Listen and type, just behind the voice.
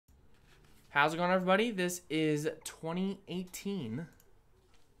How's it going, everybody? This is 2018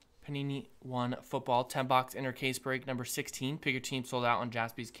 Panini 1 Football 10-box inner case break number 16. Pick your team sold out on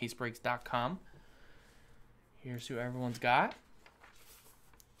jaspyscasebreaks.com. Here's who everyone's got.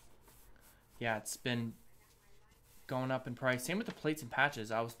 Yeah, it's been going up in price. Same with the plates and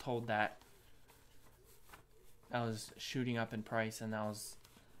patches. I was told that was shooting up in price, and that was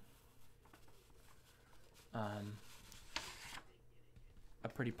a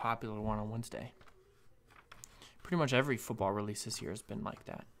pretty popular one on Wednesday. Pretty much every football release this year has been like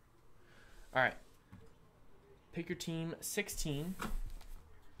that. All right. Pick your team 16.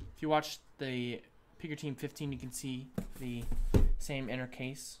 If you watch the Pick your team 15, you can see the same inner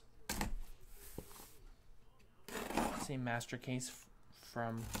case. Same master case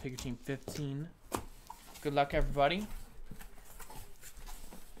from Pick your team 15. Good luck, everybody.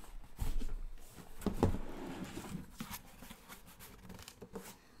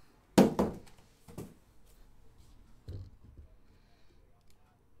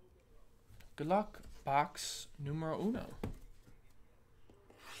 Good luck, box numero uno.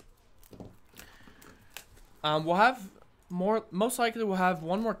 We'll have most likely we'll have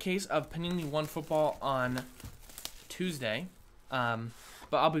one more case of Panini 1 Football on Tuesday. But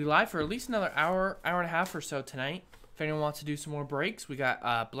I'll be live for at least another hour and a half or so tonight. If anyone wants to do some more breaks, we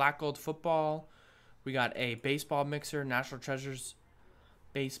got Black Gold Football. We got a baseball mixer, National Treasures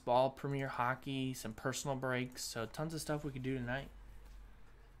baseball, Premier Hockey, some personal breaks. So tons of stuff we could do tonight.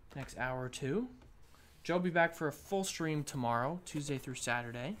 Next hour or two. Joe will be back for a full stream tomorrow, Tuesday through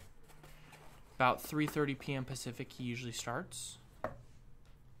Saturday. About 3:30 p.m. Pacific, he usually starts. All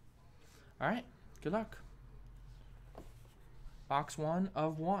right, good luck. Box 1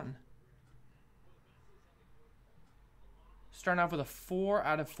 of 1. Starting off with a 4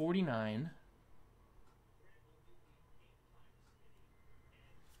 out of 49.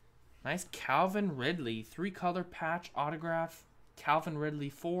 Nice Calvin Ridley, 3-color patch autograph. Calvin Ridley,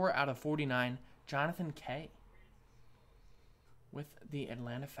 4 out of 49. Jonathan K. with the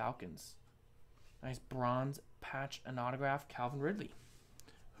Atlanta Falcons. Nice bronze patch and autograph, Calvin Ridley,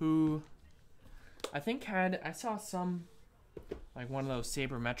 who I think I saw some, like one of those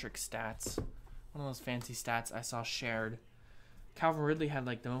sabermetric stats, one of those fancy stats I saw shared. Calvin Ridley had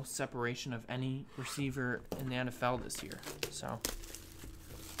like the most separation of any receiver in the NFL this year. So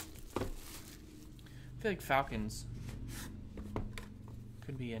I feel like Falcons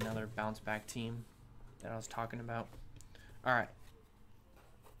could be another bounce back team that I was talking about. All right.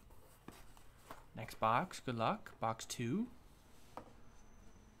 Next box. Good luck. Box 2.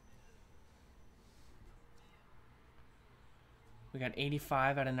 We got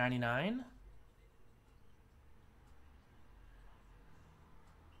 85 out of 99.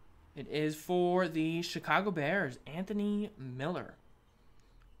 It is for the Chicago Bears, Anthony Miller.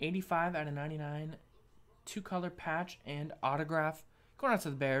 85 out of 99. 2-color patch and autograph. Going out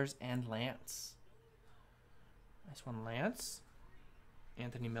to the Bears and Lance. Nice one, Lance.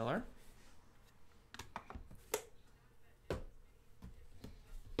 Anthony Miller.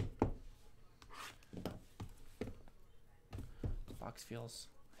 Box feels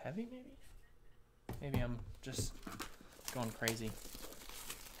heavy, maybe? Maybe I'm just going crazy.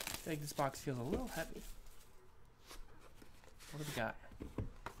 I feel like this box feels a little heavy. What do we got?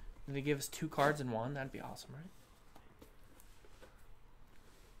 Did they give us 2 cards in one? That'd be awesome, right?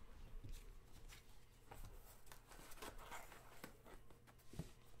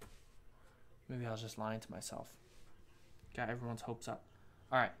 Maybe I was just lying to myself. Got everyone's hopes up.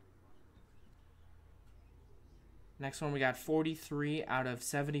 All right. Next one, we got 43 out of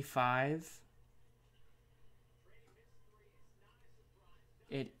 75.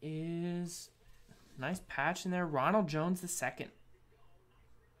 It is nice patch in there. Ronald Jones II.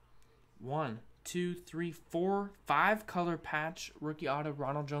 1, 2, 3, 4, 5-color patch. Rookie auto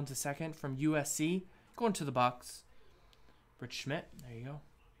Ronald Jones II from USC. Going to the Bucks. Rich Schmidt. There you go.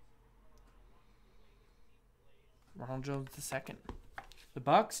 Ronald Jones II. The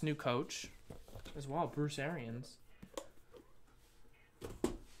Bucks, new coach as well, Bruce Arians.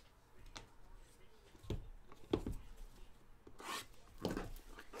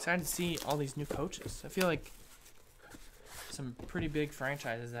 Excited to see all these new coaches. I feel like some pretty big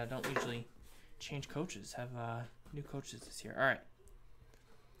franchises that don't usually change coaches have new coaches this year. All right.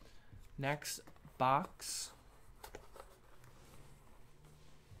 Next box.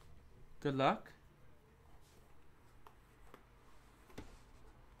 Good luck.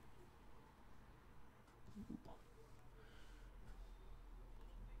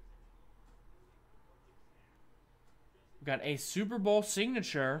 We got a Super Bowl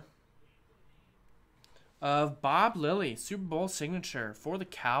signature of Bob Lilly. Super Bowl signature for the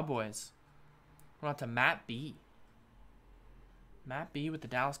Cowboys. Going on to Matt B. Matt B with the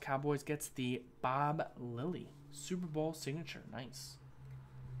Dallas Cowboys gets the Bob Lilly Super Bowl signature. Nice.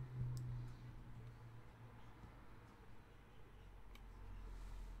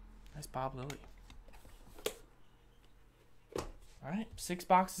 Nice Bob Lilly. All right, 6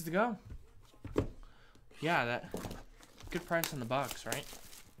 boxes to go. Yeah, that good price on the Bucks, right?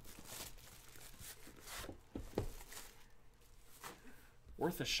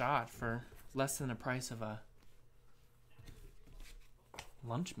 Worth a shot for less than the price of a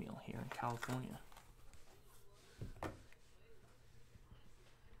lunch meal here in California.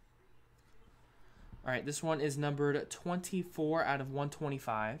 All right, this one is numbered 24 out of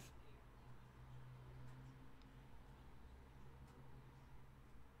 125.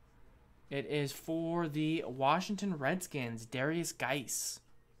 It is for the Washington Redskins, Darius Geis.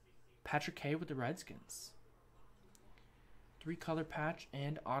 Patrick K with the Redskins. 3-color patch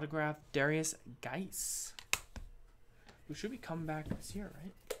and autograph, Darius Geis. Who should be coming back this year,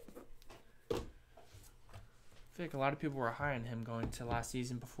 right? I feel like a lot of people were high on him going to last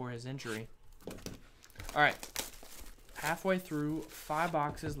season before his injury. All right. Halfway through, 5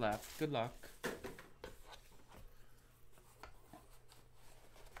 boxes left. Good luck.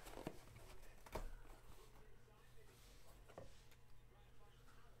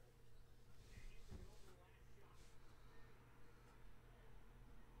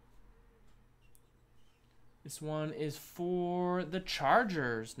 This one is for the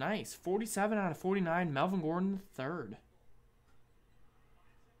Chargers. Nice. 47 out of 49. Melvin Gordon III.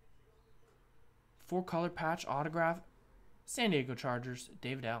 4-color patch autograph. San Diego Chargers.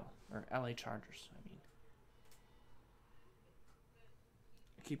 David L. Or LA Chargers, I mean.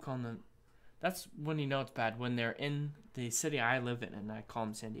 I keep calling them. That's when you know it's bad. When they're in the city I live in and I call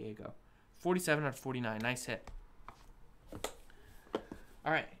them San Diego. 47 out of 49. Nice hit.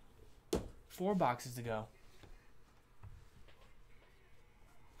 All right. 4 boxes to go.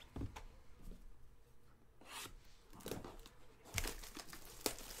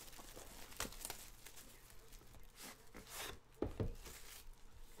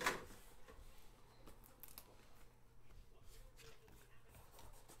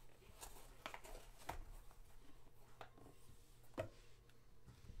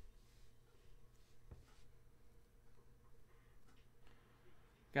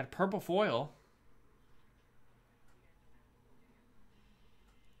 Got a purple foil.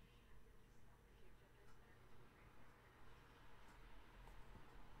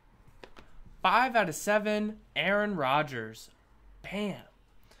 Five out of 7, Aaron Rodgers. Bam.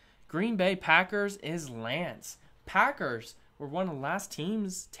 Green Bay Packers is Lance. Packers were one of the last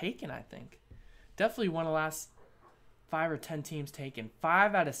teams taken, I think. Definitely one of the last 5 or 10 teams taken.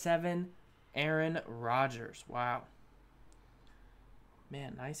 5 out of 7, Aaron Rodgers. Wow.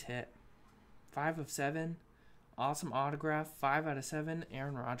 Man, nice hit. 5 of 7. Awesome autograph. 5 out of 7,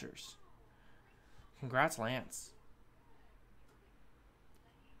 Aaron Rodgers. Congrats, Lance.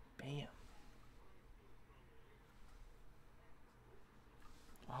 Bam.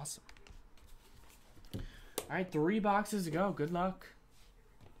 Awesome. All right, 3 boxes to go. Good luck.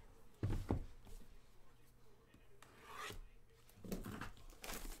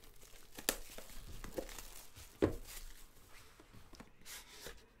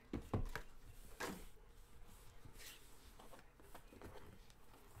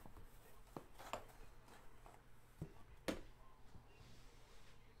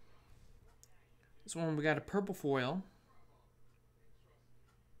 This one we got a purple foil.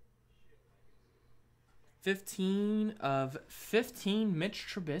 15 of 15, Mitch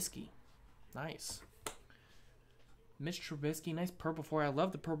Trubisky. Nice. Mitch Trubisky, nice purple foil. I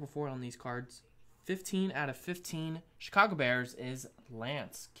love the purple foil on these cards. 15 out of 15. Chicago Bears is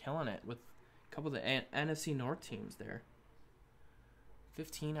Lance. Killing it with a couple of the NFC North teams there.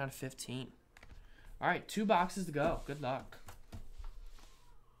 15 out of 15. All right, 2 boxes to go. Good luck.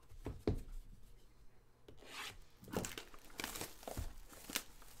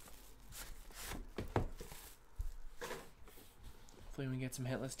 Hopefully we can get some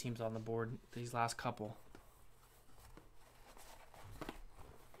hitless teams on the board these last couple.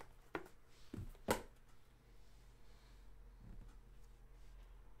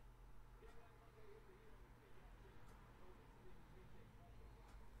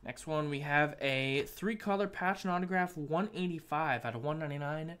 Next one, we have a 3-color patch and autograph, 185 out of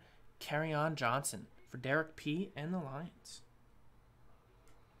 199, Kerryon Johnson for Derek P. and the Lions.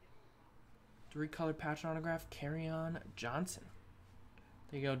 3-color patch and autograph, Kerryon Johnson.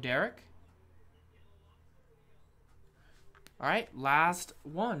 There you go, Derek. All right, last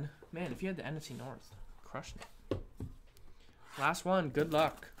one. Man, if you had the NFC North, crushing it. Last one, good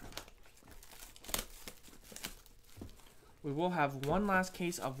luck. We will have one last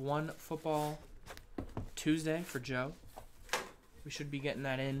case of One Football Tuesday for Joe. We should be getting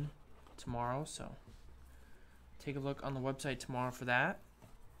that in tomorrow, so take a look on the website tomorrow for that.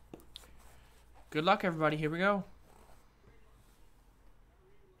 Good luck, everybody. Here we go.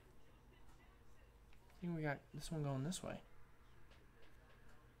 I think we got this one going this way.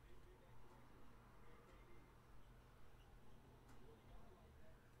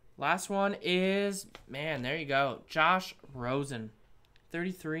 Last one is, man, there you go. Josh Rosen.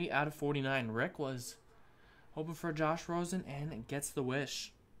 33 out of 49. Rick was hoping for Josh Rosen and gets the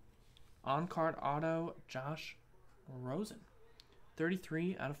wish. On-card auto, Josh Rosen.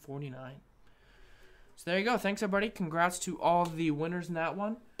 33 out of 49. So there you go. Thanks, everybody. Congrats to all the winners in that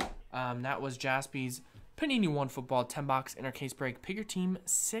one. That was Jaspy's Panini One Football 10-box inner case break. Pick your team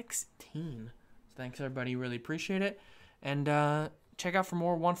 16. So thanks, everybody. Really appreciate it. And check out for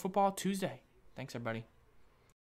more One Football Tuesday. Thanks, everybody.